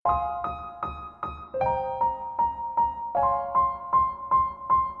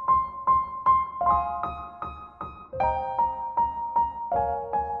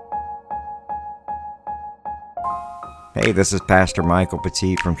Hey, this is Pastor Michael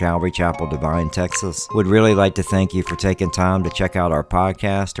Petit from Calvary Chapel, Divine, Texas. Would really like to thank you for taking time to check out our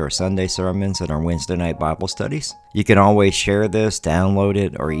podcast, our Sunday sermons, and our Wednesday night Bible studies. You can always share this, download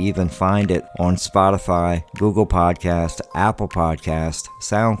it, or even find it on Spotify, Google Podcast, Apple Podcast,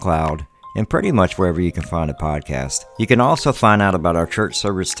 SoundCloud, and pretty much wherever you can find a podcast. You can also find out about our church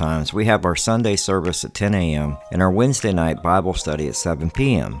service times. We have our Sunday service at 10 a.m. and our Wednesday night Bible study at 7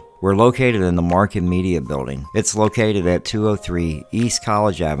 p.m. We're located in the Market Media Building. It's located at 203 East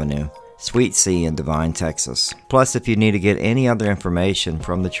College Avenue, Suite C in Divine, Texas. Plus, if you need to get any other information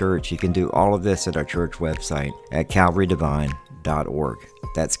from the church, you can do all of this at our church website at calvarydivine.org.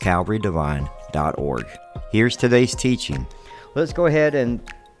 That's calvarydivine.org. Here's today's teaching. Let's go ahead and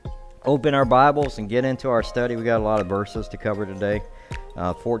open our Bibles and get into our study. We got a lot of verses to cover today.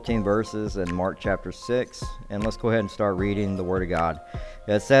 14 verses in Mark chapter 6. And let's go ahead and start reading the Word of God.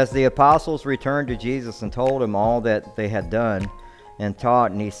 It says, "The apostles returned to Jesus and told him all that they had done and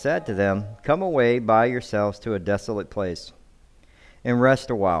taught. And he said to them, 'Come away by yourselves to a desolate place and rest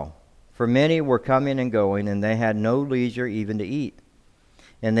a while.' For many were coming and going, and they had no leisure even to eat.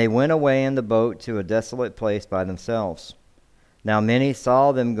 And they went away in the boat to a desolate place by themselves. Now many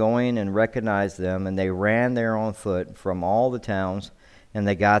saw them going and recognized them, and they ran there on foot from all the towns, and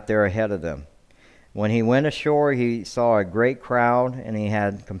they got there ahead of them. When he went ashore, he saw a great crowd, and he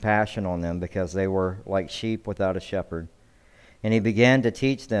had compassion on them, because they were like sheep without a shepherd. And he began to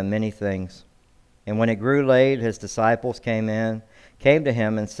teach them many things. And when it grew late, his disciples came to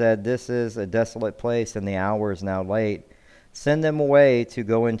him and said, 'This is a desolate place, and the hour is now late. Send them away to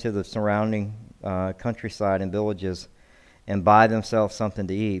go into the surrounding countryside and villages and buy themselves something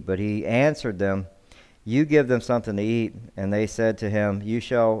to eat.' But he answered them, 'You give them something to eat.' And they said to him,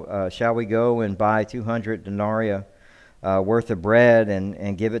 shall we go and buy 200 denarii worth of bread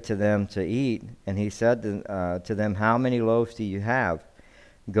and give it to them to eat?" And he said to them, "How many loaves do you have?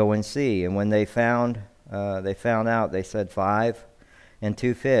 Go and see." And when they found out, they said, 5 and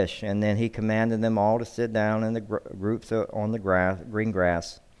 2 fish. And then he commanded them all to sit down in the groups on the green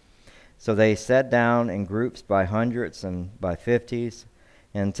grass. So they sat down in groups by hundreds and by 50s.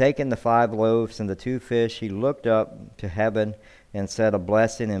 And taking the 5 loaves and the 2 fish, he looked up to heaven and said a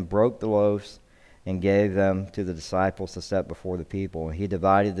blessing and broke the loaves and gave them to the disciples to set before the people. And he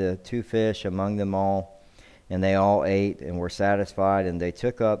divided the 2 fish among them all, and they all ate and were satisfied. And they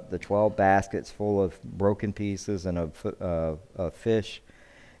took up the 12 baskets full of broken pieces and of fish.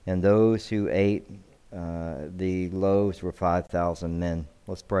 And those who ate the loaves were 5,000 men.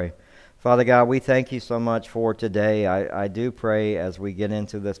 Let's pray. Father God, we thank you so much for today. I do pray as we get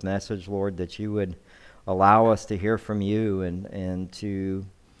into this message, Lord, that you would allow us to hear from you and to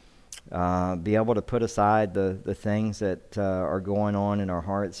be able to put aside the things that are going on in our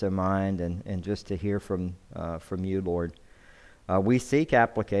hearts and mind and just to hear from you, Lord. We seek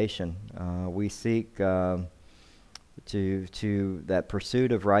application. We seek to that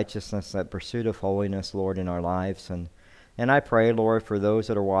pursuit of righteousness, that pursuit of holiness, Lord, in our lives. And I pray, Lord, for those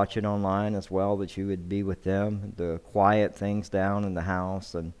that are watching online as well, that you would be with them, to quiet things down in the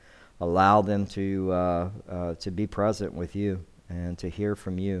house and allow them to be present with you and to hear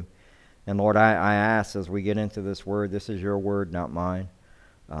from you. And Lord, I ask as we get into this word, this is your word, not mine.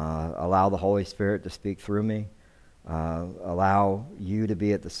 Allow the Holy Spirit to speak through me. Allow you to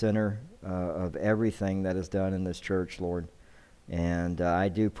be at the center of everything that is done in this church, Lord. And I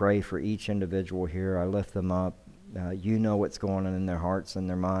do pray for each individual here. I lift them up. You know what's going on in their hearts and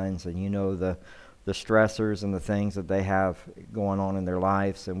their minds, and you know the stressors and the things that they have going on in their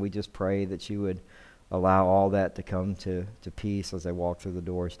lives. And we just pray that you would allow all that to come to peace as they walk through the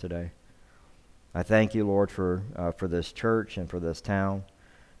doors today. I thank you, Lord, for this church and for this town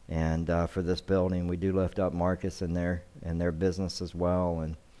and for this building. We do lift up Marcus and their business as well.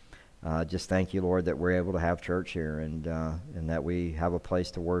 And just thank you, Lord, that we're able to have church here and that we have a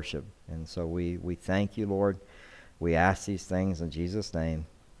place to worship. And so we thank you, Lord. We ask these things in Jesus' name.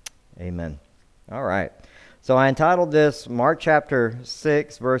 Amen. All right. So I entitled this, Mark chapter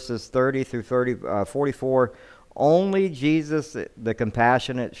 6, verses 30 through 44, "Only Jesus, the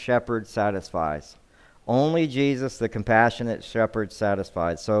compassionate shepherd, satisfies." Only Jesus, the compassionate shepherd,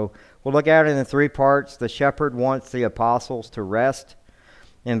 satisfies. So we'll look at it in 3 parts. The shepherd wants the apostles to rest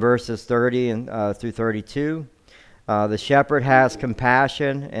in verses 30 through 32. The shepherd has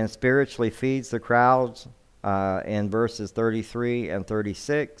compassion and spiritually feeds the crowds in verses 33 and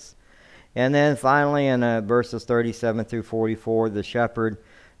 36. And then finally in verses 37 through 44, the shepherd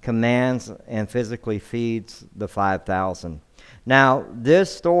commands and physically feeds the 5,000. Now, this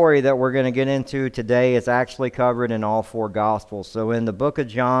story that we're going to get into today is actually covered in all 4 Gospels. So in the book of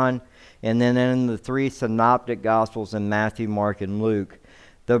John, and then in the 3 synoptic gospels in Matthew, Mark, and Luke.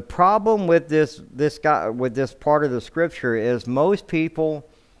 The problem with this part of the scripture is most people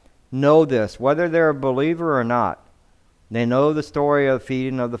know this, whether they're a believer or not. They know the story of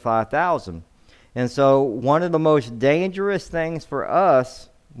feeding of the 5,000. And so one of the most dangerous things for us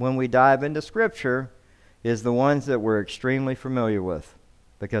when we dive into scripture is the ones that we're extremely familiar with,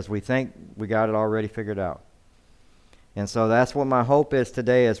 because we think we got it already figured out. And so that's what my hope is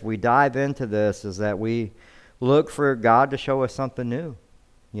today as we dive into this, is that we look for God to show us something new,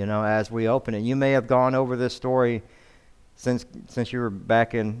 as we open it. You may have gone over this story since you were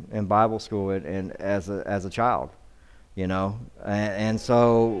back in Bible school and as a child, and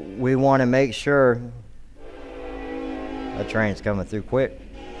so we want to make sure. That train's coming through quick.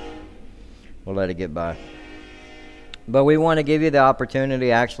 We'll let it get by. But we want to give you the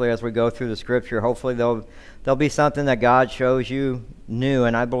opportunity, actually, as we go through the scripture. Hopefully there'll be something that God shows you new,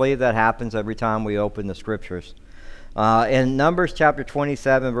 and I believe that happens every time we open the scriptures. In Numbers chapter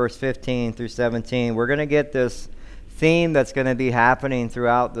 27, verse 15 through 17, we're going to get this theme that's going to be happening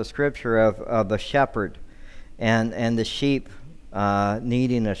throughout the scripture of a shepherd and the sheep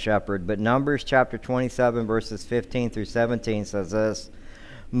needing a shepherd. But Numbers chapter 27, verses 15 through 17 says this: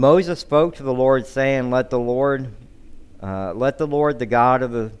 Moses spoke to the Lord, saying, Let the Lord, the God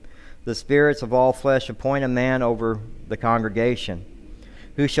of the spirits of all flesh, appoint a man over the congregation,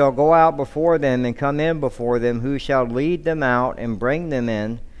 who shall go out before them and come in before them, who shall lead them out and bring them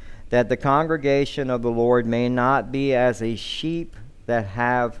in, that the congregation of the Lord may not be as a sheep that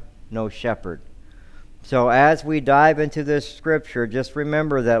have no shepherd. So as we dive into this scripture, just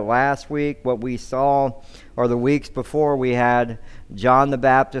remember that last week what we saw, or the weeks before, we had John the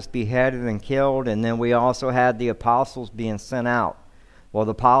Baptist beheaded and killed, and then we also had the apostles being sent out. Well,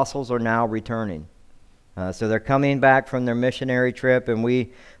 the apostles are now returning. So they're coming back from their missionary trip, and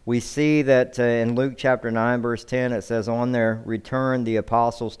we see that in Luke chapter 9, verse 10, it says, On their return, the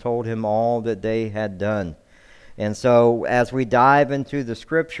apostles told him all that they had done. And so as we dive into the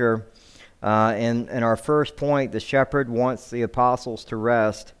scripture, in our first point, the shepherd wants the apostles to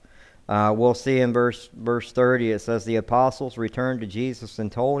rest. We'll see in verse 30, it says, The apostles returned to Jesus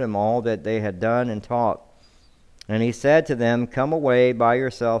and told him all that they had done and taught. And he said to them, Come away by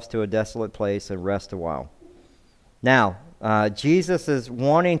yourselves to a desolate place and rest a while. Now, Jesus is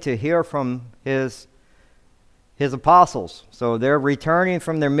wanting to hear from his apostles. So they're returning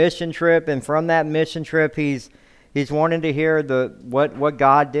from their mission trip, and from that mission trip, he's wanting to hear what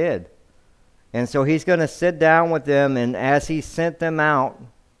God did. And so he's going to sit down with them, and as he sent them out,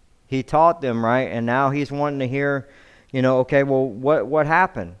 he taught them, right? And now he's wanting to hear, okay, well, what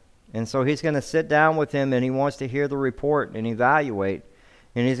happened? And so he's going to sit down with them, and he wants to hear the report and evaluate.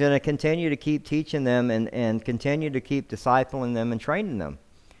 And he's going to continue to keep teaching them and continue to keep discipling them and training them.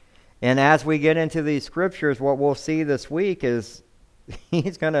 And as we get into these scriptures, what we'll see this week is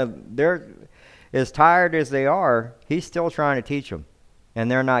they're as tired as they are, he's still trying to teach them, and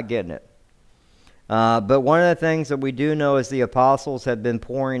they're not getting it. But one of the things that we do know is the apostles have been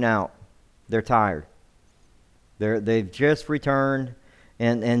pouring out. They're tired. They've just returned,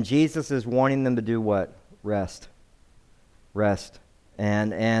 and Jesus is wanting them to do what? Rest. Rest.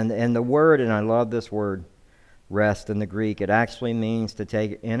 And the word, and I love this word, rest in the Greek, it actually means to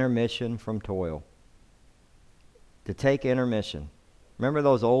take intermission from toil. To take intermission. Remember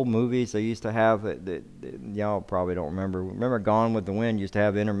those old movies they used to have, y'all probably don't remember. Remember Gone with the Wind used to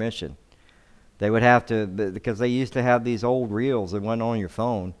have intermission. They would have to, because they used to have these old reels that went on your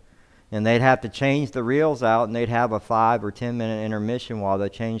phone, and they'd have to change the reels out, and they'd have a 5 or 10 minute intermission while they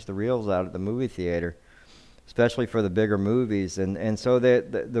changed the reels out at the movie theater, especially for the bigger movies. And so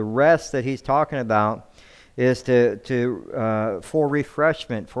the rest that he's talking about is for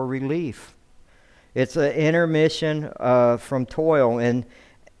refreshment, for relief. It's an intermission from toil. And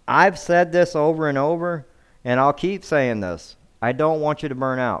I've said this over and over, and I'll keep saying this. I don't want you to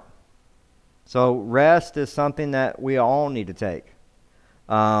burn out. So rest is something that we all need to take.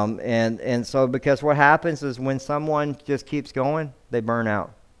 And so because what happens is when someone just keeps going, they burn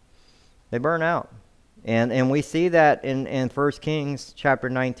out. They burn out. And we see that in 1 Kings chapter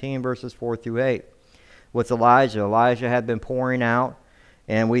 19, verses 4 through 8 with Elijah. Elijah had been pouring out.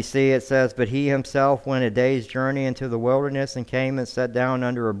 And we see it says, But he himself went a day's journey into the wilderness and came and sat down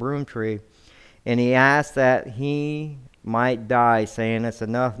under a broom tree. And he asked that he might die, saying, It's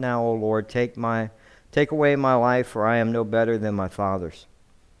enough now, O Lord, take away my life, for I am no better than my fathers.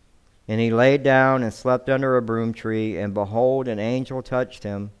 And he laid down and slept under a broom tree, and behold, an angel touched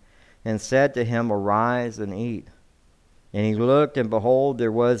him, and said to him, Arise and eat. And he looked, and behold,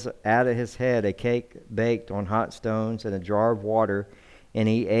 there was at his head a cake baked on hot stones, and a jar of water. And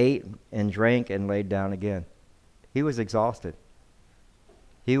he ate and drank and laid down again. He was exhausted.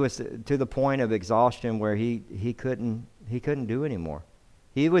 He was to the point of exhaustion where he couldn't do anymore.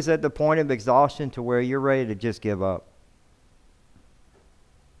 He was at the point of exhaustion to where you're ready to just give up.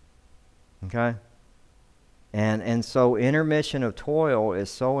 Okay? And so intermission of toil is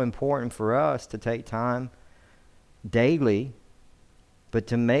so important for us to take time daily, but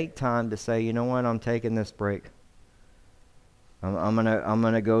to make time to say, you know what, I'm taking this break. I'm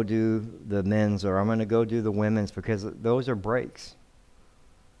gonna go do the men's, or I'm gonna go do the women's, because those are breaks.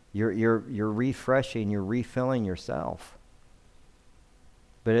 You're refreshing, you're refilling yourself.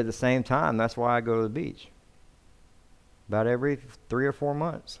 But at the same time, that's why I go to the beach. About every 3 or 4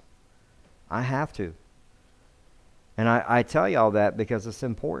 months. I have to. And I tell you all that because it's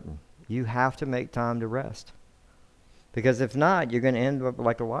important. You have to make time to rest. Because if not, you're going to end up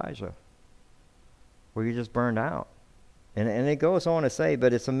like Elijah, where you're just burned out. And it goes on to say,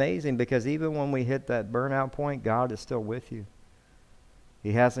 but it's amazing because even when we hit that burnout point, God is still with you.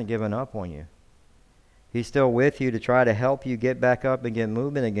 He hasn't given up on you. He's still with you to try to help you get back up and get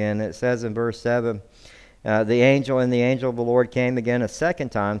moving again. It says in verse 7, the angel of the Lord came again a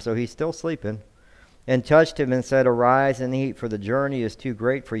second time, so he's still sleeping, and touched him and said, arise and eat, for the journey is too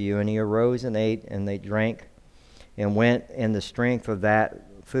great for you. And he arose and ate, and they drank, and went in the strength of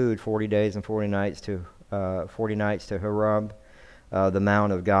that food 40 days and 40 nights to Horeb, the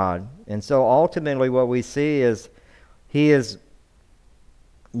Mount of God. And so ultimately what we see is he is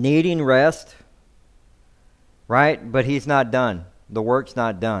needing rest, right? But he's not done. The work's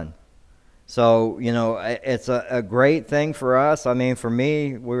not done. So, it's a great thing for us. I mean, for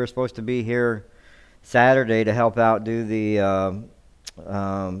me, we were supposed to be here Saturday to help out do the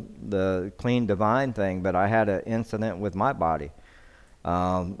Clean Divine thing, but I had an incident with my body.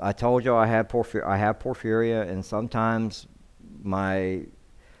 I told you I have porphyria, and sometimes my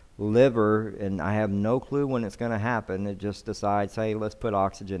liver, and I have no clue when it's going to happen, it just decides, hey, let's put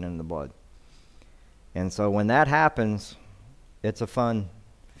oxygen in the blood. And so when that happens, it's a fun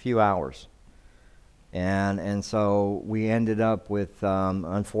few hours. And so we ended up with,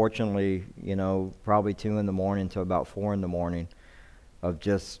 unfortunately, probably 2 in the morning to about 4 in the morning of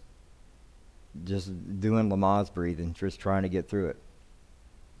just doing Lamaze breathing, just trying to get through it.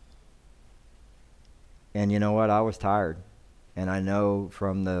 And you know what? I was tired. And I know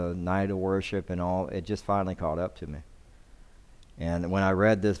from the night of worship and all, it just finally caught up to me. And when I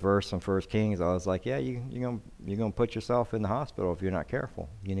read this verse in 1 Kings, I was like, yeah, you're gonna put yourself in the hospital if you're not careful.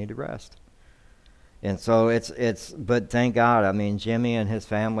 You need to rest. And so but thank God, I mean, Jimmy and his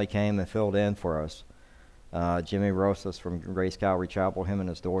family came and filled in for us. Jimmy Rosas from Grace Calvary Chapel, him and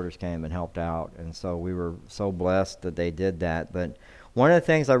his daughters came and helped out. And so we were so blessed that they did that. But one of the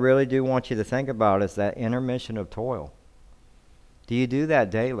things I really do want you to think about is that intermission of toil. Do you do that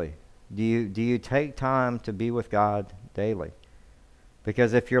daily? Do you take time to be with God daily?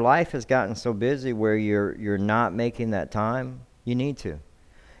 Because if your life has gotten so busy where you're not making that time, you need to.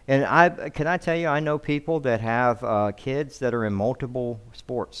 And can I tell you, I know people that have kids that are in multiple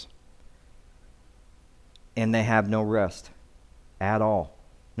sports, and they have no rest at all.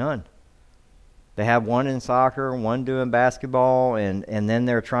 None. They have one in soccer, one doing basketball, and then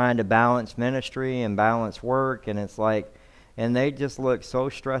they're trying to balance ministry and balance work, and it's like, and they just look so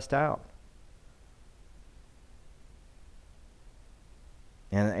stressed out.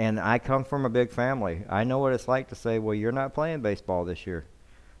 And I come from a big family. I know what it's like to say, well, you're not playing baseball this year.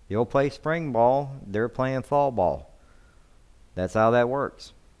 You'll play spring ball, they're playing fall ball. That's how that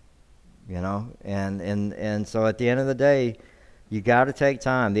works. And so at the end of the day, you got to take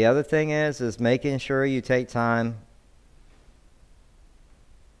time. The other thing is making sure you take time,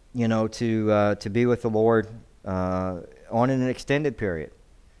 to be with the Lord on an extended period.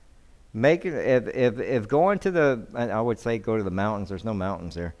 If going to I would say go to the mountains. There's no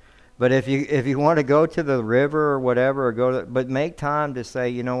mountains there, but if you want to go to the river or whatever, or but make time to say,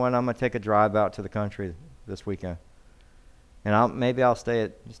 you know what, I'm gonna take a drive out to the country this weekend, and I'll stay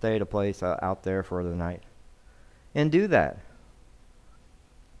at a place out there for the night, and do that.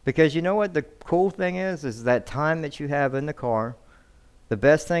 Because you know what the cool thing is that time that you have in the car. The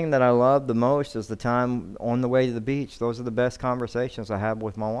best thing that I love the most is the time on the way to the beach. Those are the best conversations I have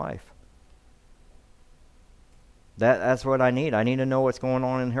with my wife. That's what I need. I need to know what's going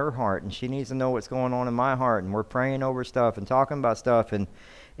on in her heart, and she needs to know what's going on in my heart, and we're praying over stuff and talking about stuff, and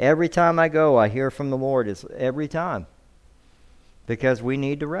every time I go, I hear from the Lord. It's every time. Because we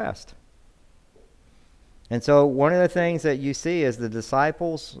need to rest. And so one of the things that you see is the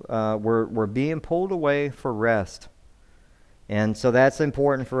disciples were being pulled away for rest. And so that's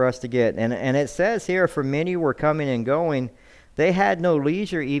important for us to get. And it says here, for many were coming and going, They had no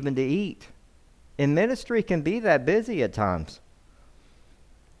leisure even to eat. And ministry can be that busy at times.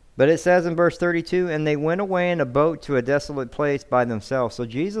 But it says in verse 32, and they went away in a boat to a desolate place by themselves. So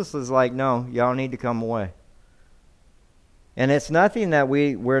Jesus is like, no, y'all need to come away. And it's nothing that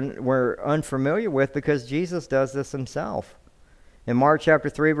we're unfamiliar with, because Jesus does this himself. In Mark chapter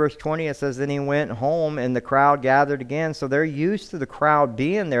 3, verse 20, it says, then he went home and the crowd gathered again. So they're used to the crowd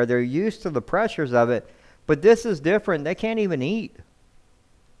being there. They're used to the pressures of it. But this is different. They can't even eat.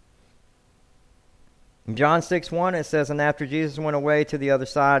 In John 6:1, it says, and after Jesus went away to the other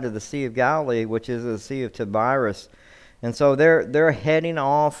side of the Sea of Galilee, which is the Sea of Tiberias. And so they're heading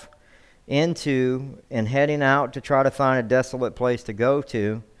off into and heading out to try to find a desolate place to go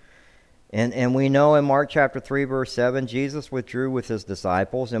to. And we know in Mark chapter 3, verse 7, Jesus withdrew with his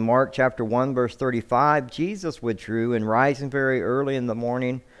disciples. In Mark chapter 1, verse 35, Jesus withdrew, and rising very early in the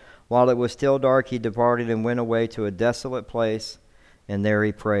morning, while it was still dark, he departed and went away to a desolate place, and there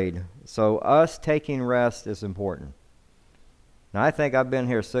he prayed. So us taking rest is important. Now, I think I've been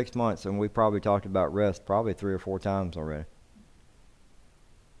here 6 months, and we probably talked about rest probably 3 or 4 times already.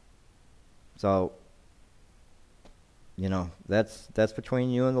 So, that's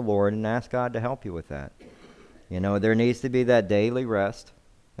between you and the Lord, and ask God to help you with that. There needs to be that daily rest,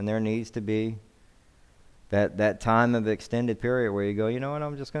 and there needs to be that time of extended period where you go, you know what,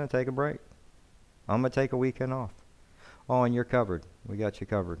 I'm just going to take a break. I'm going to take a weekend off. Oh, and you're covered. We got you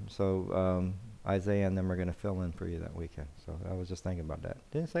covered. So Isaiah and them are going to fill in for you that weekend. So I was just thinking about that.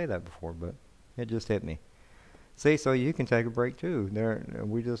 Didn't say that before, but it just hit me. See, so you can take a break too.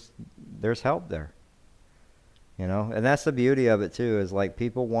 There's help there. And that's the beauty of it too, is like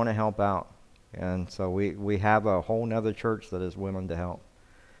people want to help out. And so we have a whole nother church that is willing to help.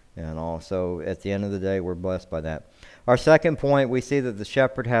 And also, at the end of the day, we're blessed by that. Our second point, we see that the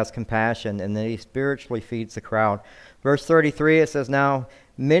shepherd has compassion, and that he spiritually feeds the crowd. Verse 33, it says, now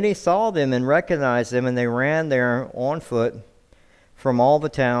many saw them and recognized them, and they ran there on foot from all the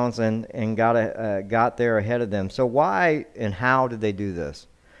towns and got there ahead of them. So why and how did they do this?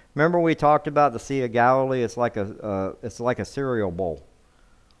 Remember we talked about the Sea of Galilee? It's like a cereal bowl.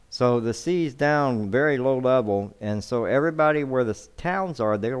 So the sea's down very low level, and so everybody where the towns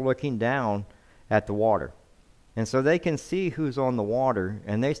are, they're looking down at the water. And so they can see who's on the water,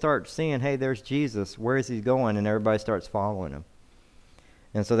 and they start seeing, hey, there's Jesus. Where is he going? And everybody starts following him.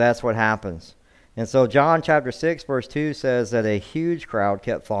 And so that's what happens. And so John chapter 6, verse 2 says that a huge crowd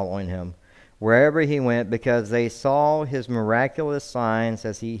kept following him wherever he went, because they saw his miraculous signs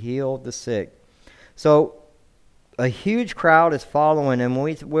as he healed the sick. So a huge crowd is following him.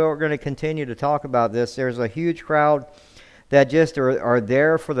 We're going to continue to talk about this. There's a huge crowd that just are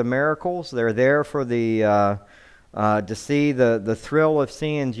there for the miracles. They're there for to see the thrill of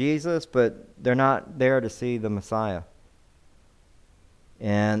seeing Jesus, but they're not there to see the Messiah.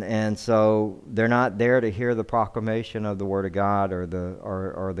 And so they're not there to hear the proclamation of the Word of God or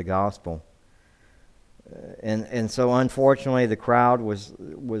the gospel. And so unfortunately the crowd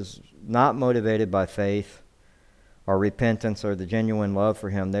was not motivated by faith or repentance or the genuine love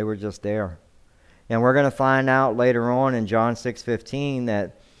for him. They were just there. And we're going to find out later on in John 6:15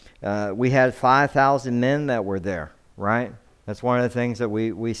 that we had 5,000 men that were there, right? That's one of the things that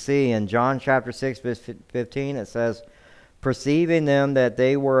we see. In John chapter 6, verse 15, it says, perceiving them that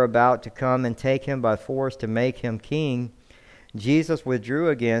they were about to come and take him by force to make him king, Jesus withdrew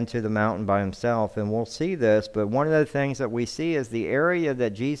again to the mountain by himself. And we'll see this, but one of the things that we see is the area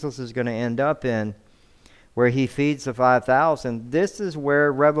that Jesus is going to end up in, where he feeds the 5,000. This is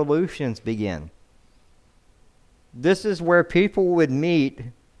where revolutions begin. This is where people would meet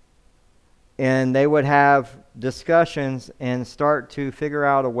and they would have discussions and start to figure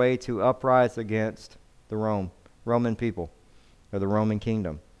out a way to uprise against the Roman people or the Roman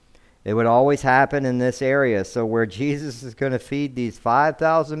kingdom. It would always happen in this area. So where Jesus is going to feed these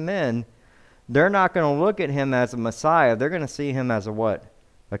 5,000 men, they're not going to look at him as a Messiah. They're going to see him as a what?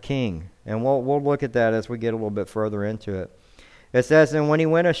 A king. And we'll look at that as we get a little bit further into it. It says, and when he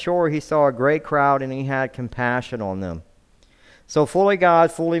went ashore, he saw a great crowd, and he had compassion on them. So fully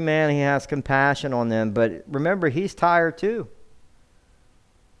God, fully man, he has compassion on them. But remember, he's tired too.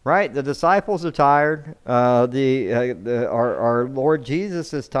 Right? The disciples are tired. Our Lord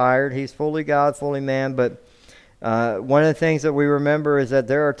Jesus is tired. He's fully God, fully man. But one of the things that we remember is that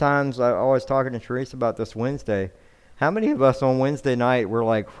there are times, I was talking to Teresa about this Wednesday. How many of us on Wednesday night were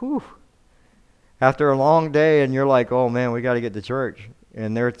like, whew, after a long day, and you're like, oh man, we got to get to church.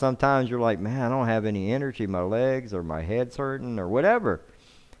 And there are sometimes you're like, man, I don't have any energy. My legs or my head's hurting or whatever.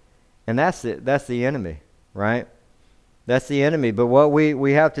 And that's it. That's the enemy, right? That's the enemy. But what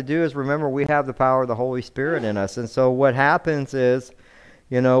we have to do is remember we have the power of the Holy Spirit in us. And so what happens is,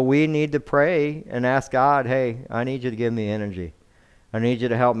 we need to pray and ask God, hey, I need you to give me energy. I need you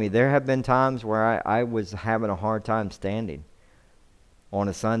to help me. There have been times where I was having a hard time standing on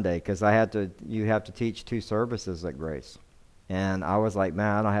a Sunday because you have to teach 2 services at Grace. And I was like,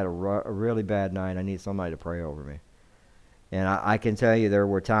 man, I had a really bad night. I need somebody to pray over me. And I can tell you there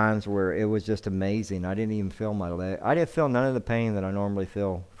were times where it was just amazing. I didn't even feel my leg. I didn't feel none of the pain that I normally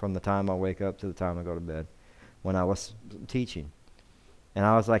feel from the time I wake up to the time I go to bed when I was teaching. And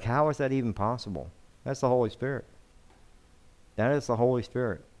I was like, how is that even possible? That's the Holy Spirit. That is the Holy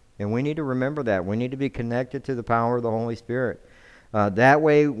Spirit. And we need to remember that. We need to be connected to the power of the Holy Spirit. That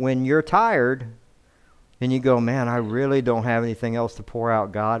way, when you're tired and you go, man, I really don't have anything else to pour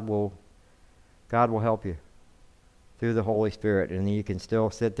out, God will help you through the Holy Spirit, and you can still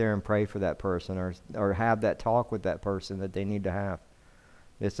sit there and pray for that person or have that talk with that person that they need to have.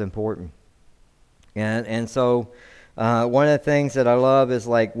 It's important. And so one of the things that I love is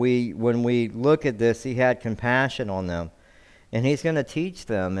like when we look at this, he had compassion on them, and he's going to teach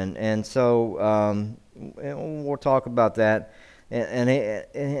them, and so we'll talk about that. And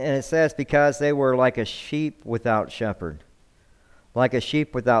it says because they were like a sheep without shepherd. Like a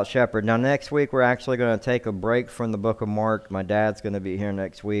sheep without shepherd. Now, next week, we're actually going to take a break from the book of Mark. My dad's going to be here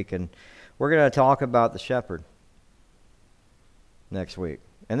next week, and we're going to talk about the shepherd next week.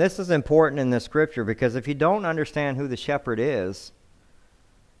 And this is important in the scripture because if you don't understand who the shepherd is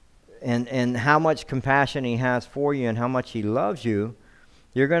and how much compassion he has for you and how much he loves you,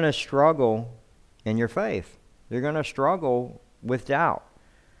 you're going to struggle in your faith. You're going to struggle with doubt.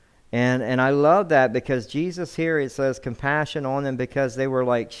 And I love that because Jesus here, it says compassion on them because they were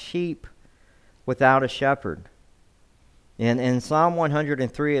like sheep without a shepherd. And in Psalm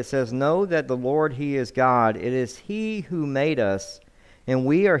 103 it says, know that the Lord, he is God. It is he who made us, and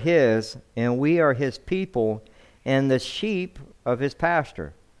we are his, and we are his people, and the sheep of his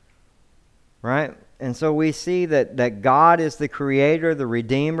pasture. Right? And so we see that God is the creator, the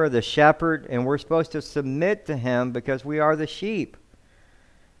redeemer, the shepherd, and we're supposed to submit to him because we are the sheep.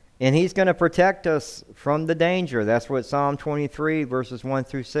 And he's going to protect us from the danger. That's what Psalm 23 verses 1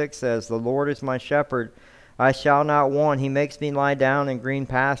 through 6 says. The Lord is my shepherd, I shall not want. He makes me lie down in green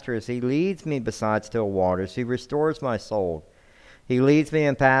pastures. He leads me beside still waters. He restores my soul. He leads me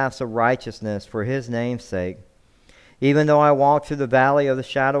in paths of righteousness for his name's sake. Even though I walk through the valley of the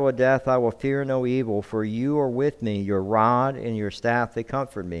shadow of death, I will fear no evil, for you are with me. Your rod and your staff, they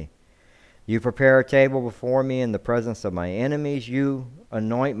comfort me. You prepare a table before me in the presence of my enemies. You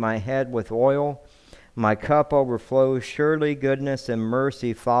anoint my head with oil. My cup overflows. Surely goodness and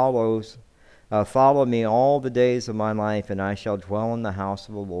mercy follow me all the days of my life, and I shall dwell in the house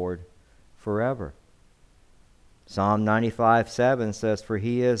of the Lord forever. Psalm 95:7 says, for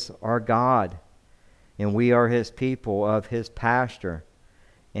he is our God, and we are his people of his pasture,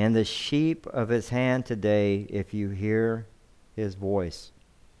 and the sheep of his hand today, if you hear his voice.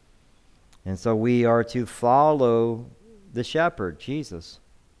 And so we are to follow the shepherd, Jesus.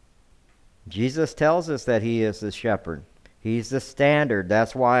 Jesus tells us that he is the shepherd. He's the standard.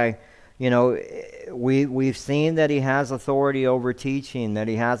 That's why, we've seen that he has authority over teaching, that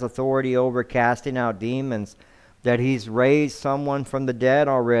he has authority over casting out demons, that he's raised someone from the dead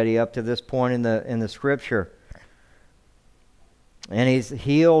already up to this point in the scripture. And he's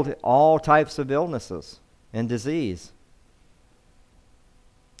healed all types of illnesses and disease.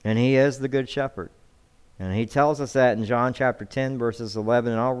 And he is the good shepherd. And he tells us that in John chapter 10, verses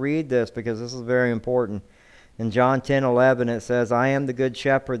 11. And I'll read this because this is very important. In John 10:11, it says, I am the good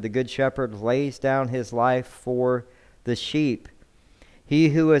shepherd. The good shepherd lays down his life for the sheep. He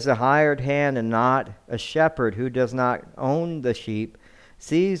who is a hired hand and not a shepherd, who does not own the sheep,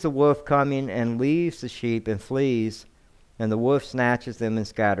 sees the wolf coming and leaves the sheep and flees, and the wolf snatches them and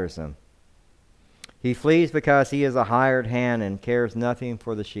scatters them. He flees because he is a hired hand and cares nothing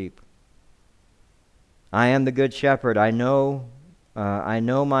for the sheep. I am the good shepherd. I know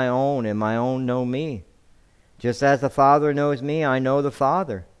my own, and my own know me. Just as the Father knows me, I know the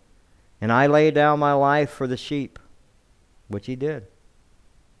Father. And I lay down my life for the sheep, which he did.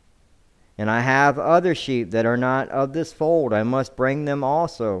 And I have other sheep that are not of this fold. I must bring them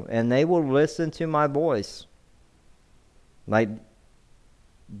also, and they will listen to my voice. Like,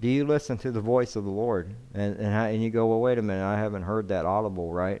 do you listen to the voice of the Lord? And you go, well, wait a minute, I haven't heard that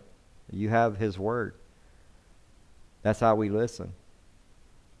audible, right? You have his word. That's how we listen.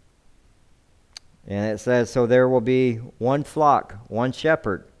 And it says, so there will be one flock, one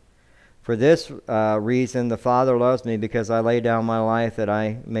shepherd. For this reason the Father loves me, because I lay down my life that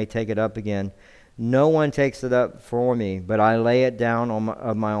I may take it up again. No one takes it up for me, but I lay it down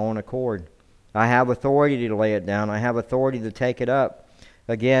of my own accord. I have authority to lay it down. I have authority to take it up.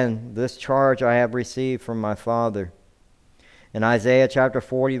 Again, this charge I have received from my Father. In Isaiah chapter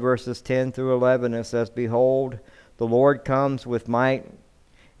 40, verses 10 through 11, it says, Behold, the Lord comes with might,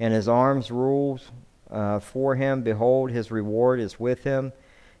 and his arms rules for him. Behold, his reward is with him,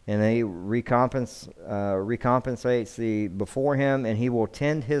 and he recompensates before him, and he will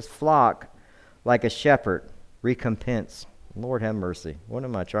tend his flock like a shepherd. Recompense. Lord have mercy. What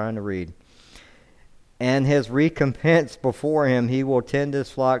am I trying to read? And his recompense before him, he will tend his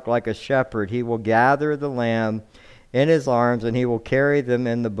flock like a shepherd. He will gather the lamb in his arms, and he will carry them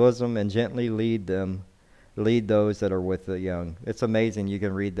in the bosom and gently lead those that are with the young. It's amazing. You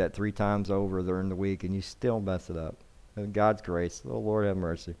can read that 3 times over during the week, and you still mess it up. God's grace. Oh, Lord have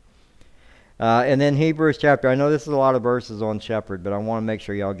mercy. And then Hebrews chapter, I know this is a lot of verses on shepherd, but I want to make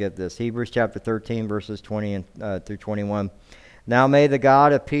sure y'all get this. Hebrews chapter 13, verses 20 through 21. Now may the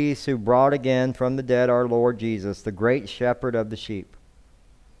God of peace, who brought again from the dead our Lord Jesus, the great shepherd of the sheep,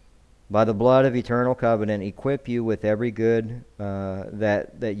 by the blood of eternal covenant, equip you with every good,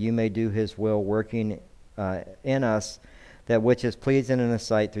 that you may do his will, working in us that which is pleasing in his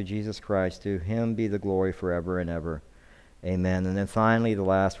sight through Jesus Christ. To him be the glory forever and ever. Amen. And then finally, the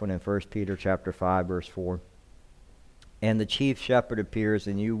last one in 1 Peter chapter 5, verse 4. And the chief shepherd appears,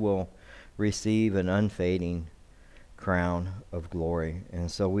 and you will receive an unfading crown of glory. And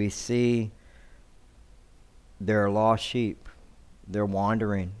so we see there are lost sheep. They're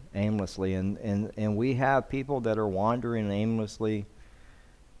wandering aimlessly. And we have people that are wandering aimlessly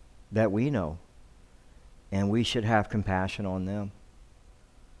that we know. And we should have compassion on them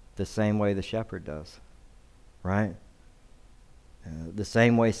the same way the shepherd does. Right? The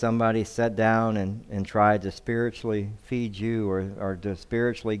same way somebody sat down and tried to spiritually feed you or to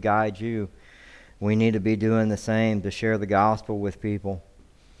spiritually guide you, we need to be doing the same to share the gospel with people.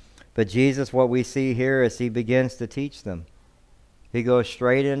 But Jesus, what we see here is he begins to teach them. He goes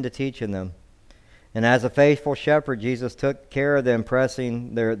straight into teaching them. And as a faithful shepherd, Jesus took care of them,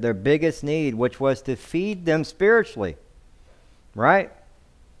 pressing their biggest need, which was to feed them spiritually. Right?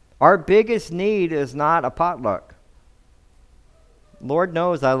 Our biggest need is not a potluck. Lord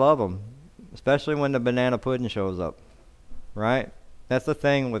knows I love them, especially when the banana pudding shows up. Right? That's the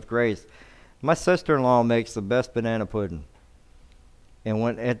thing with grace. My sister-in-law makes the best banana pudding.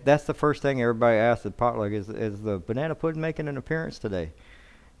 And that's the first thing everybody asks at potluck is the banana pudding making an appearance today?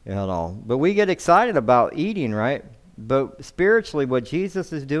 But we get excited about eating, right? But spiritually, what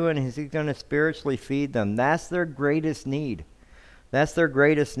Jesus is doing is he's going to spiritually feed them. That's their greatest need. That's their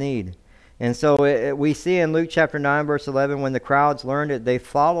greatest need. And so we see in Luke chapter 9, verse 11, when the crowds learned it, they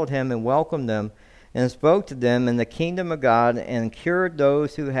followed him and welcomed them and spoke to them in the kingdom of God and cured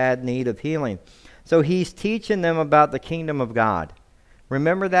those who had need of healing. So he's teaching them about the kingdom of God.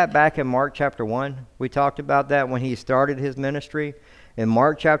 Remember that back in Mark chapter 1? We talked about that when he started his ministry. In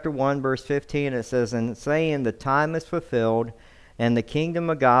Mark chapter 1, verse 15, it says, And saying, the time is fulfilled, and the kingdom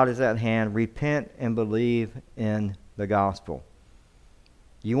of God is at hand. Repent and believe in the gospel.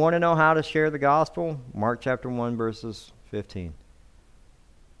 You want to know how to share the gospel? Mark chapter 1, verses 15.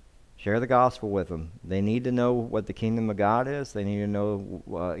 Share the gospel with them. They need to know what the kingdom of God is. They need to know,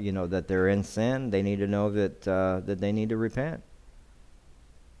 that they're in sin. They need to know that they need to repent.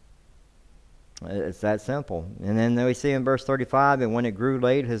 It's that simple. And then we see in verse 35, and when it grew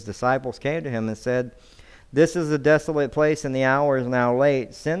late, his disciples came to him and said, This is a desolate place, and the hour is now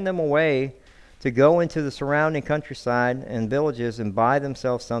late. Send them away to go into the surrounding countryside and villages and buy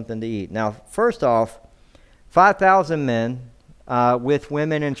themselves something to eat. Now, first off, 5,000 men with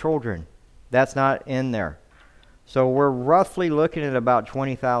women and children. That's not in there. So we're roughly looking at about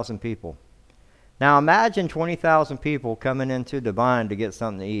 20,000 people. Now imagine 20,000 people coming into Divine to get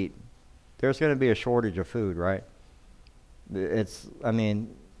something to eat. There's going to be a shortage of food, right? It's going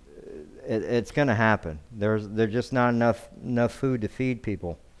to happen. There's just not enough food to feed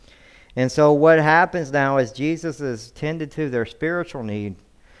people. And so what happens now is Jesus has tended to their spiritual need,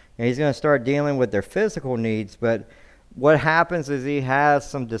 and he's going to start dealing with their physical needs. But what happens is he has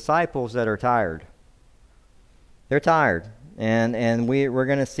some disciples that are tired. They're tired. And we're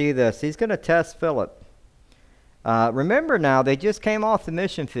going to see this. He's going to test Philip. Remember now, they just came off the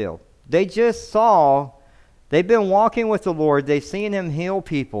mission field. They've been walking with the Lord. They've seen him heal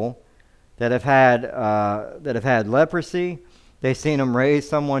people that have had leprosy. They've seen him raise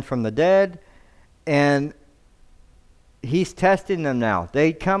someone from the dead. And he's testing them now.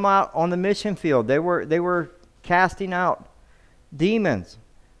 They come out on the mission field. They were casting out demons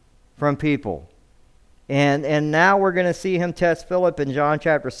from people. And now we're going to see him test Philip in John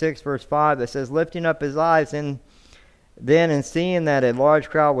chapter 6, verse 5. It says, lifting up his eyes, and seeing that a large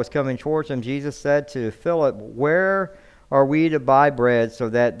crowd was coming towards him, Jesus said to Philip, where are we to buy bread so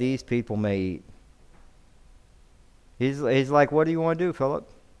that these people may eat? He's like, what do you want to do, Philip?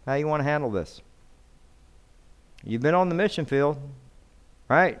 How do you want to handle this? You've been on the mission field,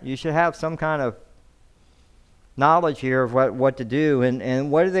 right? You should have some kind of knowledge here of what to do. And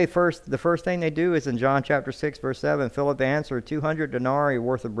what do they first? The first thing they do is in John chapter 6, verse 7, Philip answered, 200 denarii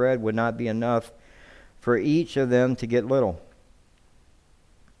worth of bread would not be enough for each of them to get little.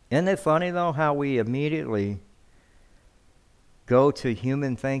 Isn't it funny, though, how we immediately go to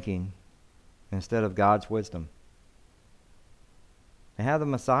human thinking instead of God's wisdom? They have the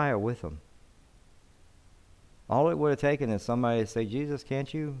Messiah with them. All it would have taken is somebody to say, Jesus,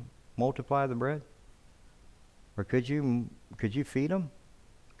 can't you multiply the bread? Or could you feed them?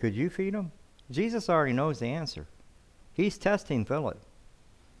 Could you feed them? Jesus already knows the answer. He's testing Philip.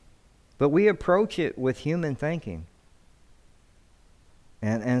 But we approach it with human thinking.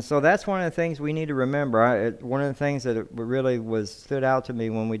 And so that's one of the things we need to remember. One of the things that really stood out to me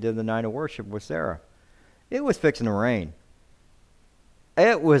when we did the night of worship with Sarah. It was fixing to rain.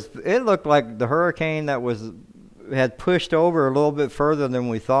 It looked like the hurricane that had pushed over a little bit further than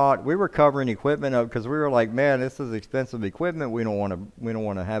we thought. We were covering equipment up because we were like, man, this is expensive equipment. We don't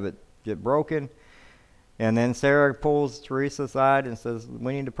want to have it get broken. And then Sarah pulls Teresa aside and says,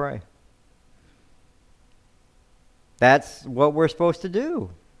 we need to pray. That's what we're supposed to do,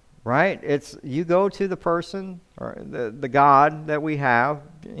 right? It's you go to the person or the God that we have,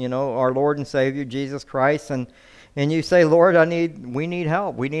 our Lord and Savior Jesus Christ, and you say, Lord, we need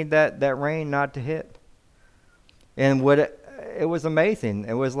help. We need that rain not to hit. And it was amazing.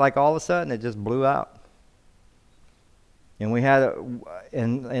 It was like all of a sudden it just blew out. And we had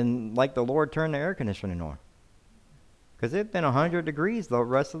and like the Lord turned the air conditioning on. Because it'd been 100 degrees the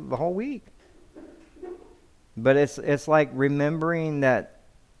rest of the whole week. But it's like remembering that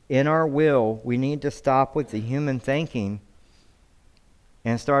in our will, we need to stop with the human thinking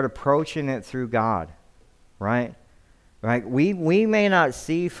and start approaching it through God, right? Right? We may not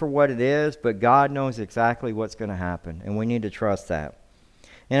see for what it is, but God knows exactly what's going to happen, and we need to trust that.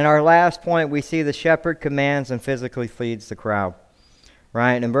 And in our last point, we see the shepherd commands and physically feeds the crowd.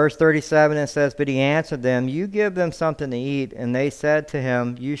 Right? In verse 37 it says, but he answered them, you give them something to eat. And they said to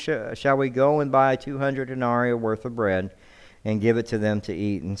him, shall we go and buy 200 denarii worth of bread and give it to them to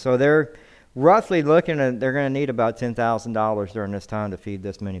eat? And so they're roughly looking at, they're going to need about $10,000 during this time to feed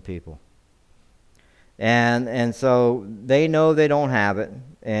this many people. And so they know they don't have it.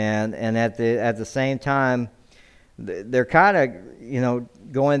 And at the same time, they're kind of,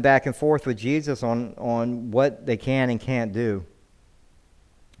 going back and forth with Jesus on what they can and can't do.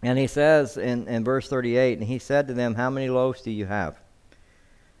 And he says in verse 38, and he said to them, how many loaves do you have?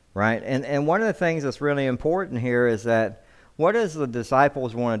 Right? And one of the things that's really important here is that what does the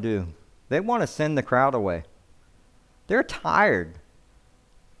disciples want to do? They want to send the crowd away. They're tired.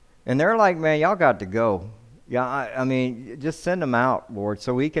 And they're like, man, y'all got to go. Yeah, I mean, just send them out, Lord,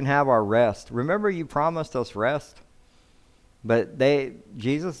 so we can have our rest. Remember you promised us rest? But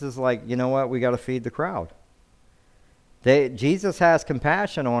Jesus is like, you know what? We got to feed the crowd. Jesus has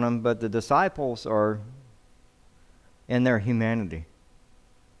compassion on them, but the disciples are in their humanity.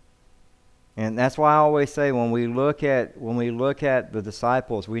 And that's why I always say when we look at the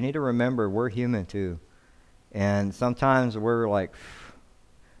disciples, we need to remember we're human too. And sometimes we're like,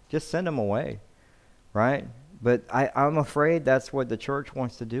 just send them away, right? But I'm afraid that's what the church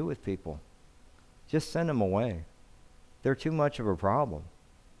wants to do with people. Just send them away. They're too much of a problem.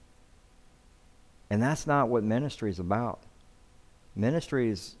 And that's not what ministry is about. Ministry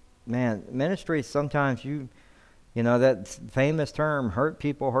is sometimes you know that famous term, hurt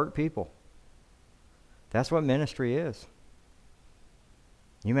people. That's what ministry is.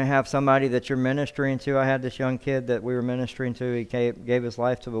 You may have somebody that you're ministering to. I had this young kid that we were ministering to. He gave his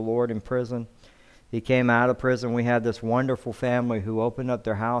life to the Lord in prison. He came out of prison. We had this wonderful family who opened up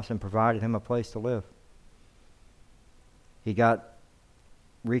their house and provided him a place to live. He got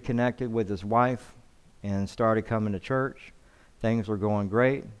reconnected with his wife and started coming to church. Things were going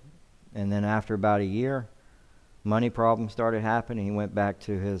great. And then after about a year, money problems started happening. He went back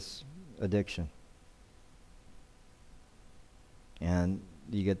to his addiction. And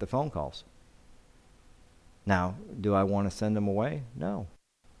you get the phone calls. Now, do I want to send them away? No.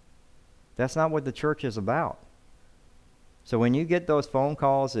 That's not what the church is about. So when you get those phone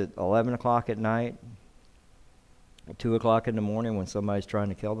calls at 11 o'clock at night, 2 o'clock in the morning when somebody's trying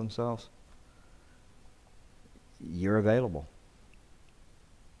to kill themselves, you're available.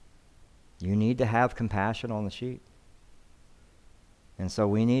 You need to have compassion on the sheep. And so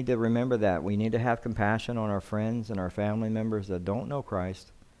we need to remember that. We need to have compassion on our friends and our family members that don't know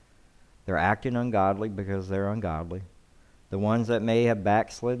Christ. They're acting ungodly because they're ungodly. The ones that may have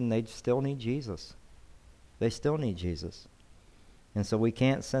backslidden, they still need Jesus. They still need Jesus. And so we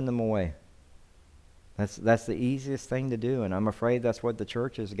can't send them away. That's the easiest thing to do, and I'm afraid that's what the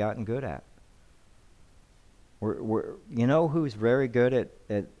church has gotten good at. You know who's very good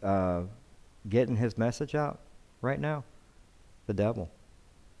at getting his message out right now? The devil.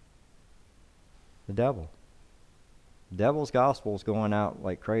 The devil. The devil's gospel is going out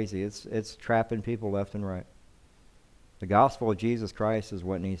like crazy. It's trapping people left and right. The gospel of Jesus Christ is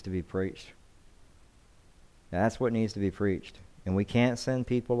what needs to be preached. That's what needs to be preached. And we can't send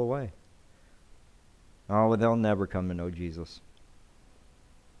people away. Oh, well, they'll never come to know Jesus.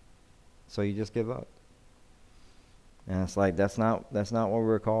 So you just give up. And it's like, that's not what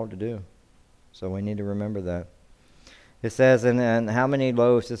we're called to do. So we need to remember that. It says, and how many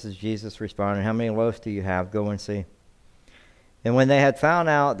loaves, this is Jesus responding, how many loaves do you have? Go and see. And when they had found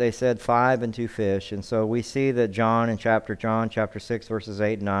out, they said 5 and 2 fish. And so we see that John chapter 6, verses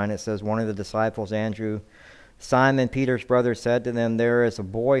 8 and 9, it says, one of the disciples, Andrew, Simon Peter's brother, said to them, there is a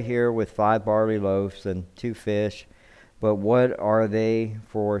boy here with 5 barley loaves and 2 fish, but what are they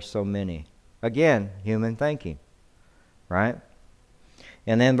for so many? Again, human thinking, right?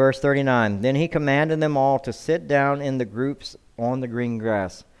 And then verse 39, then he commanded them all to sit down in the groups on the green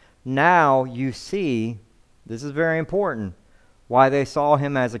grass. Now you see, this is very important, why they saw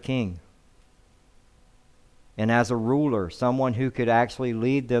him as a king and as a ruler, someone who could actually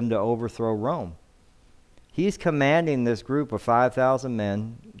lead them to overthrow Rome. He's commanding this group of 5,000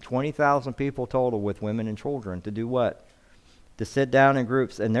 men, 20,000 people total with women and children, to do what? To sit down in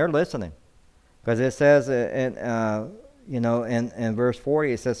groups, and they're listening. Because it says in verse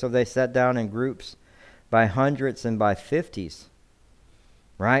 40, it says, so they sat down in groups by hundreds and by 50s,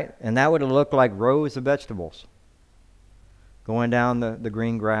 right? And that would have looked like rows of vegetables going down the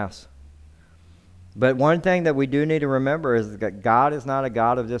green grass. But one thing that we do need to remember is that God is not a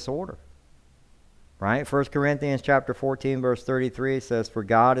God of disorder. Right? 1 Corinthians chapter 14, verse 33 says, for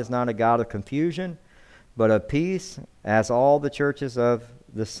God is not a God of confusion, but of peace, as all the churches of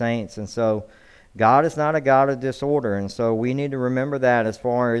the saints. And so God is not a God of disorder. And so we need to remember that as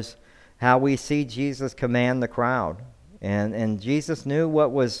far as how we see Jesus command the crowd. And Jesus knew what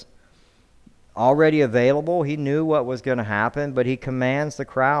was already available. He knew what was going to happen, but he commands the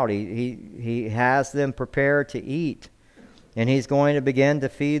crowd. He has them prepared to eat. And he's going to begin to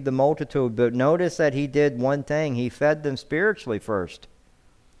feed the multitude. But notice that he did one thing. He fed them spiritually first.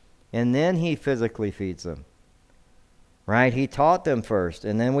 And then he physically feeds them. Right? He taught them first.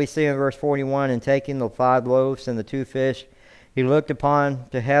 And then we see in verse 41, and taking the 5 loaves and the 2 fish, he looked upon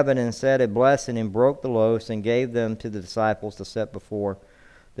to heaven and said a blessing, and broke the loaves and gave them to the disciples to set before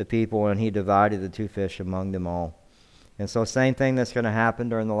the people. And he divided the 2 fish among them all. And so same thing that's going to happen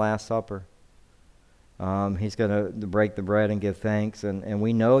during the Last Supper. He's going to break the bread and give thanks. And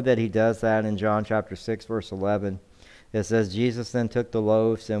we know that he does that in John chapter 6, verse 11. It says, Jesus then took the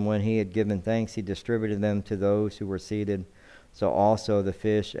loaves, and when he had given thanks, he distributed them to those who were seated. So also the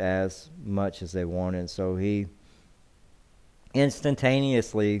fish as much as they wanted. So he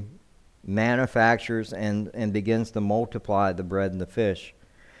instantaneously manufactures and begins to multiply the bread and the fish.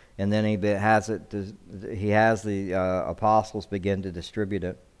 And then he has the apostles begin to distribute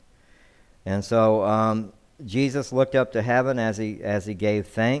it. And so Jesus looked up to heaven as he gave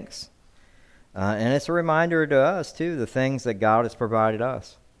thanks. And it's a reminder to us, too, the things that God has provided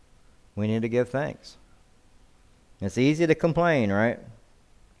us. We need to give thanks. It's easy to complain, right?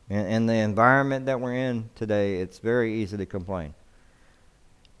 In the environment that we're in today, it's very easy to complain.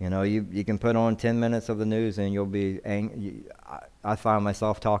 You know, you can put on 10 minutes of the news and you'll be angry. I find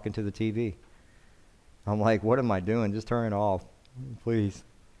myself talking to the TV. I'm like, what am I doing? Just turn it off, please.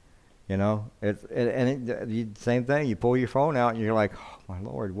 You know, same thing. You pull your phone out and you're like, oh, my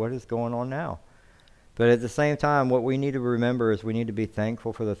Lord, what is going on now? But at the same time, what we need to remember is we need to be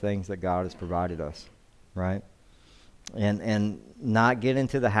thankful for the things that God has provided us, right? And not get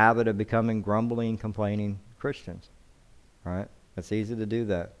into the habit of becoming grumbling, complaining Christians, right? It's easy to do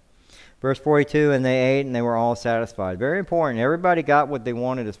that. Verse 42, and they ate and they were all satisfied. Very important. Everybody got what they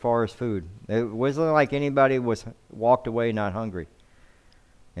wanted as far as food. It wasn't like anybody walked away not hungry.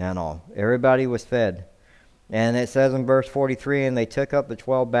 And all. Everybody was fed. And it says in verse 43, and they took up the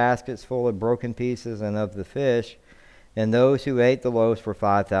 12 baskets full of broken pieces and of the fish, and those who ate the loaves were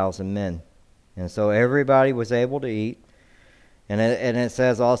 5,000 men. And so everybody was able to eat. And it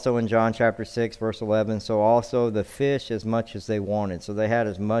says also in John chapter 6, verse 11, so also the fish as much as they wanted. So they had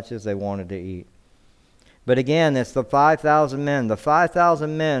as much as they wanted to eat. But again, it's the 5,000 men. The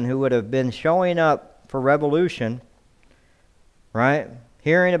 5,000 men who would have been showing up for revolution, right?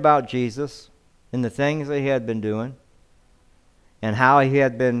 Hearing about Jesus and the things that he had been doing and how he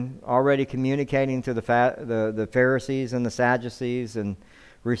had been already communicating to the Pharisees and the Sadducees and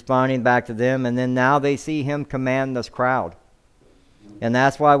responding back to them. And then now they see him command this crowd. And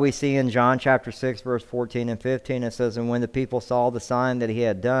that's why we see in John chapter 6, verse 14 and 15, it says, and when the people saw the sign that he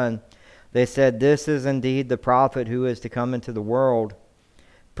had done, they said, this is indeed the prophet who is to come into the world.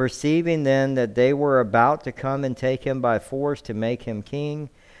 Perceiving then that they were about to come and take him by force to make him king,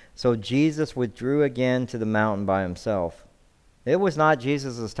 so Jesus withdrew again to the mountain by himself. It was not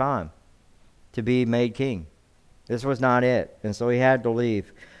Jesus' time to be made king. This was not it. And so he had to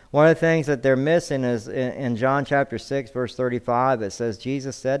leave. One of the things that they're missing is in John chapter 6, verse 35, it says,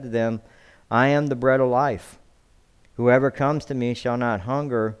 Jesus said to them, I am the bread of life. Whoever comes to me shall not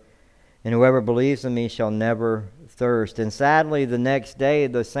hunger, and whoever believes in me shall never thirst. And sadly, the next day,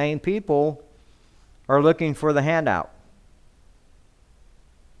 the same people are looking for the handout.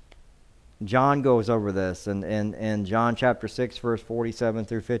 John goes over this in John chapter 6, verse 47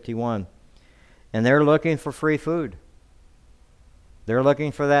 through 51. And they're looking for free food. They're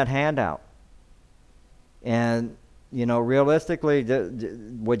looking for that handout. And, realistically,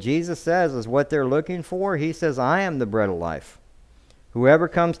 what Jesus says is what they're looking for. He says, I am the bread of life. Whoever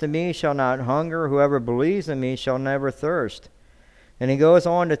comes to me shall not hunger. Whoever believes in me shall never thirst. And he goes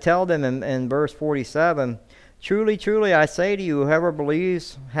on to tell them in verse 47, truly, truly, I say to you, whoever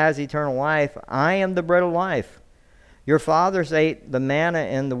believes has eternal life. I am the bread of life. Your fathers ate the manna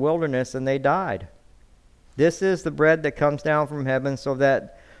in the wilderness, and they died. This is the bread that comes down from heaven, so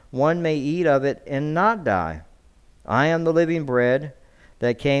that one may eat of it and not die. I am the living bread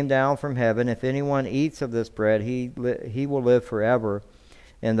that came down from heaven. If anyone eats of this bread, he will live forever.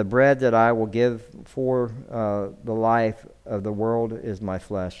 And the bread that I will give for the life of the world is my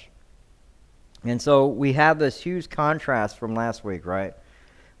flesh. And so we have this huge contrast from last week, right?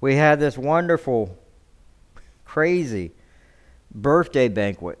 We had this wonderful, crazy birthday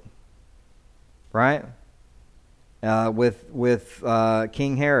banquet, right? With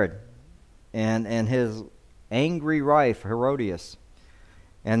King Herod and his angry wife Herodias,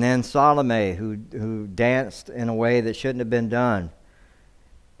 and then Salome who danced in a way that shouldn't have been done,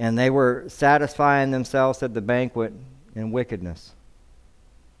 and they were satisfying themselves at the banquet in wickedness.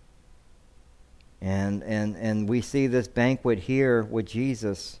 And we see this banquet here with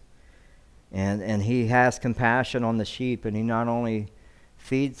Jesus, and he has compassion on the sheep, and he not only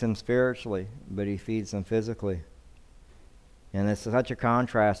feeds them spiritually, but he feeds them physically. And it's such a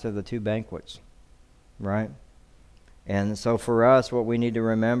contrast of the two banquets, right? And so for us, what we need to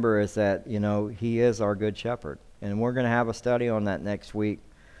remember is that, he is our good shepherd. And we're going to have a study on that next week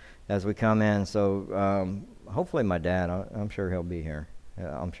as we come in. So hopefully my dad, I'm sure he'll be here.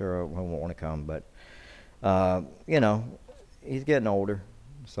 I'm sure he'll want to come. But, he's getting older.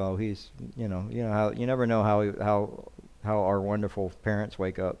 So he's, you never know how our wonderful parents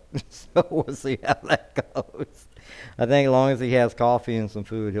wake up. So we'll see how that goes. I think as long as he has coffee and some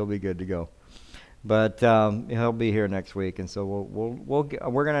food, he'll be good to go. But he'll be here next week, and so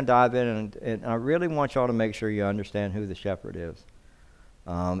we're going to dive in, and I really want y'all to make sure you understand who the shepherd is.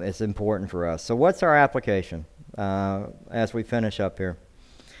 It's important for us. So what's our application as we finish up here?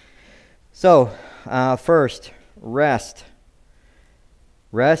 So first, rest.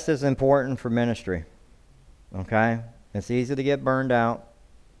 Rest is important for ministry. Okay? It's easy to get burned out.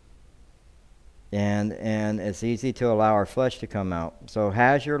 And it's easy to allow our flesh to come out. So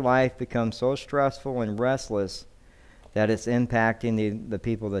has your life become so stressful and restless that it's impacting the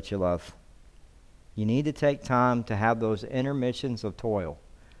people that you love? You need to take time to have those intermissions of toil,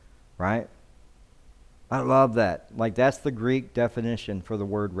 right? I love that. Like, that's the Greek definition for the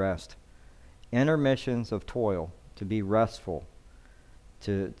word rest. Intermissions of toil, to be restful,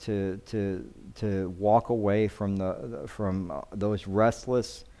 to walk away from those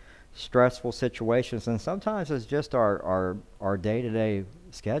restless, stressful situations. And sometimes it's just our day-to-day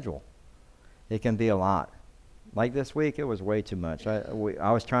schedule. It can be a lot. Like this week, it was way too much. I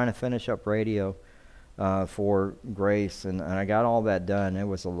was trying to finish up radio for Grace, and I got all that done. It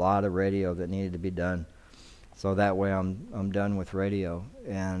was a lot of radio that needed to be done, so that way I'm done with radio.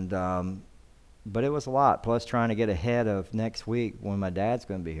 And but it was a lot, plus trying to get ahead of next week when my dad's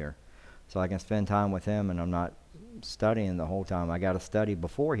going to be here, so I can spend time with him, and I'm not studying the whole time. I got to study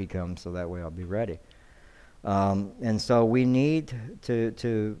before he comes, so that way I'll be ready. And so we need to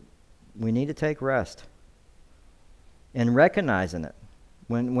take rest. and recognizing it.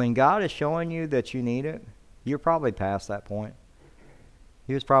 When God is showing you that you need it, you're probably past that point.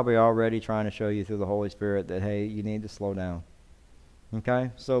 He was probably already trying to show you through the Holy Spirit that, hey, you need to slow down.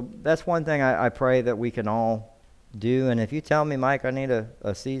 Okay? So that's one thing I pray that we can all do. And if you tell me, Mike, I need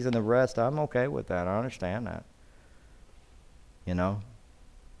a season of rest, I'm okay with that. I understand that. You know?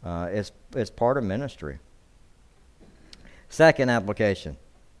 It's part of ministry. Second application.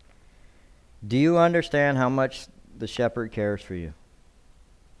 Do you understand how much the shepherd cares for you?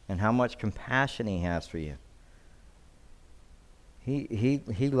 And how much compassion he has for you?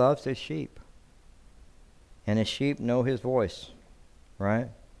 He loves his sheep. And his sheep know his voice. Right?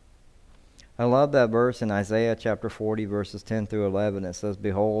 I love that verse in Isaiah chapter 40, verses 10 through 11. It says,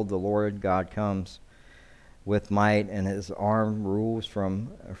 Behold, the Lord God comes with might, and his arm rules from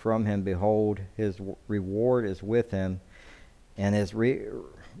him. Behold, his reward is with him, and his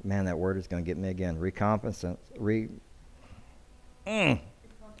man, that word is going to get me again. Recompensance.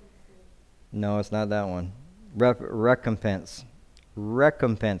 No, it's not that one. Recompense.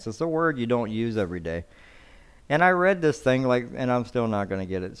 Recompense. It's a word you don't use every day. And I read this thing and I'm still not going to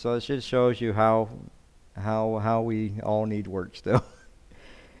get it. So it just shows you how we all need work still.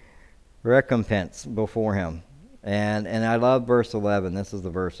 Recompense before him. And I love verse 11. This is the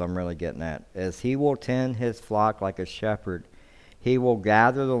verse I'm really getting at. As he will tend his flock like a shepherd, he will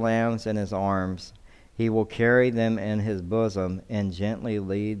gather the lambs in his arms. He will carry them in his bosom and gently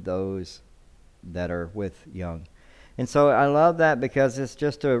lead those that are with young. And so I love that because it's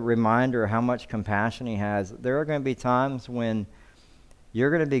just a reminder how much compassion he has. There are going to be times when you're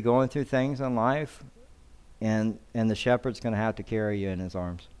going to be going through things in life, and the shepherd's going to have to carry you in his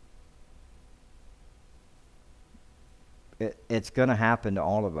arms. It's going to happen to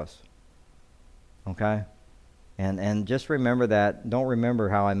all of us. Okay? And just remember that. Don't remember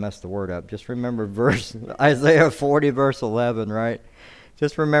how I messed the word up. Just remember Isaiah 40, verse 11, right?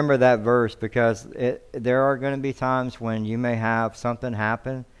 Just remember that verse, because there are going to be times when you may have something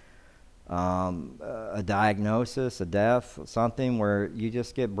happen, a diagnosis, a death, something where you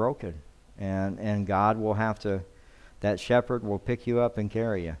just get broken. And God will have to, that shepherd will pick you up and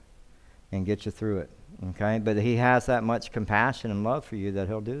carry you and get you through it. Okay? But he has that much compassion and love for you that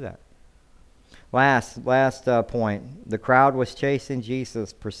he'll do that. Last point. The crowd was chasing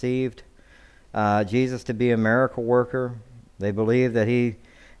Jesus, perceived Jesus to be a miracle worker. They believed that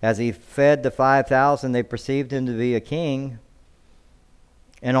as he fed the 5,000, they perceived him to be a king.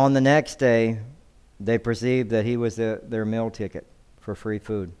 And on the next day, they perceived that he was their meal ticket for free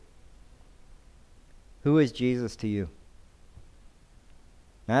food. Who is Jesus to you?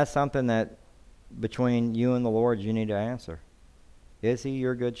 That's something that between you and the Lord you need to answer. Is he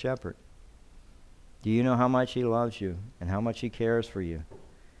your good shepherd? Do you know how much he loves you and how much he cares for you?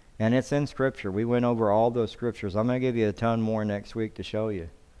 And it's in Scripture. We went over all those Scriptures. I'm going to give you a ton more next week to show you.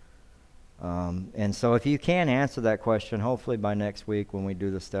 And so if you can answer that question, hopefully by next week when we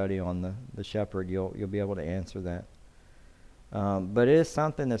do the study on the shepherd, you'll be able to answer that. But it is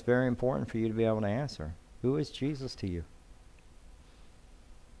something that's very important for you to be able to answer. Who is Jesus to you?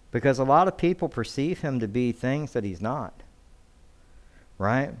 Because a lot of people perceive him to be things that he's not.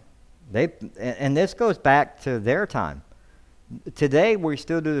 Right? And this goes back to their time. Today, we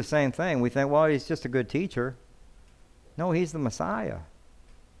still do the same thing. We think, well, he's just a good teacher. No, he's the Messiah.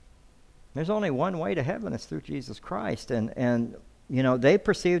 There's only one way to heaven. It's through Jesus Christ. And you know, they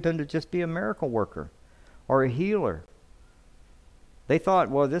perceived him to just be a miracle worker or a healer. They thought,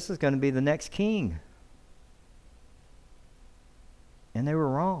 well, this is going to be the next king. And they were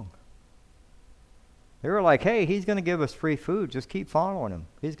wrong. They were like, hey, he's going to give us free food. Just keep following him.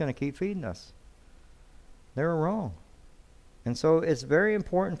 He's going to keep feeding us. They were wrong. And so it's very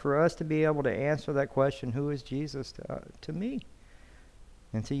important for us to be able to answer that question, who is Jesus to me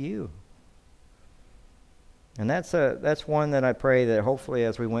and to you? And that's one that I pray that hopefully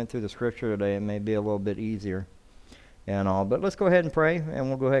as we went through the Scripture today, it may be a little bit easier and all. But let's go ahead and pray, and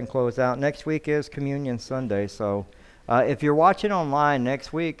we'll go ahead and close out. Next week is Communion Sunday, so if you're watching online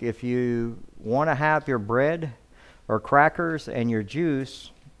next week, if you want to have your bread or crackers and your juice,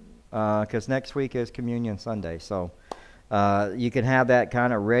 because next week is Communion Sunday, so you can have that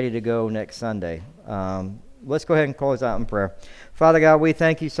kind of ready to go next Sunday. Let's go ahead and close out in prayer. Father God, we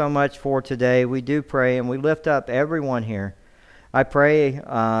thank you so much for today. We do pray, and we lift up everyone here. I pray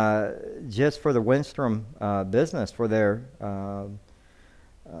just for the Winstrom business, for their,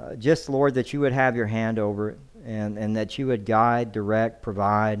 just, Lord, that you would have your hand over it, and that you would guide, direct,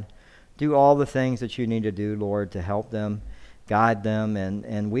 provide, do all the things that you need to do, Lord, to help them, guide them.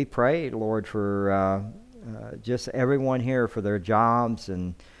 And we pray, Lord, for just everyone here, for their jobs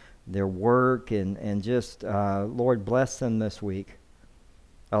and their work, and just, Lord, bless them this week.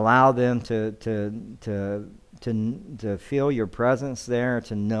 Allow them to feel your presence there,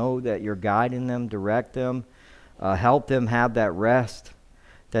 to know that you're guiding them, direct them, help them have that rest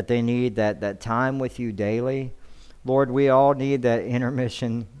that they need, that time with you daily. Lord, we all need that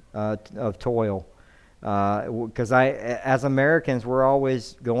intermission of toil. Because as Americans, we're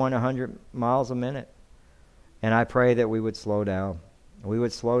always going 100 miles a minute. And I pray that we would slow down. We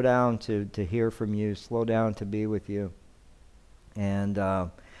would slow down to hear from you, slow down to be with you. And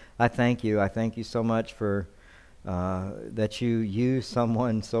I thank you. I thank you so much for that you use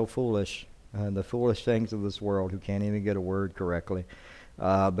someone so foolish, the foolish things of this world, who can't even get a word correctly.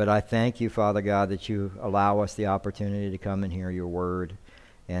 But I thank you, Father God, that you allow us the opportunity to come and hear your word,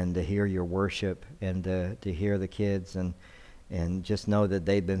 and to hear your worship, and to hear the kids, and just know that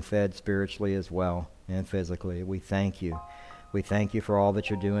they've been fed spiritually as well and physically. We thank you. We thank you for all that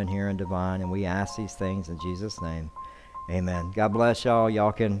you're doing here in Divine, and we ask these things in Jesus' name. Amen. God bless y'all.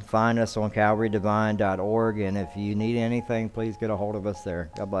 Y'all can find us on calvarydivine.org, and if you need anything, please get a hold of us there.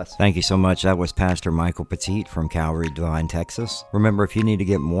 God bless. Thank you so much. That was Pastor Michael Petit from Calvary Divine, Texas. Remember, if you need to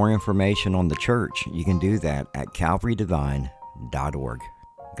get more information on the church, you can do that at calvarydivine.org.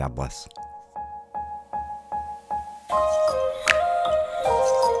 God bless.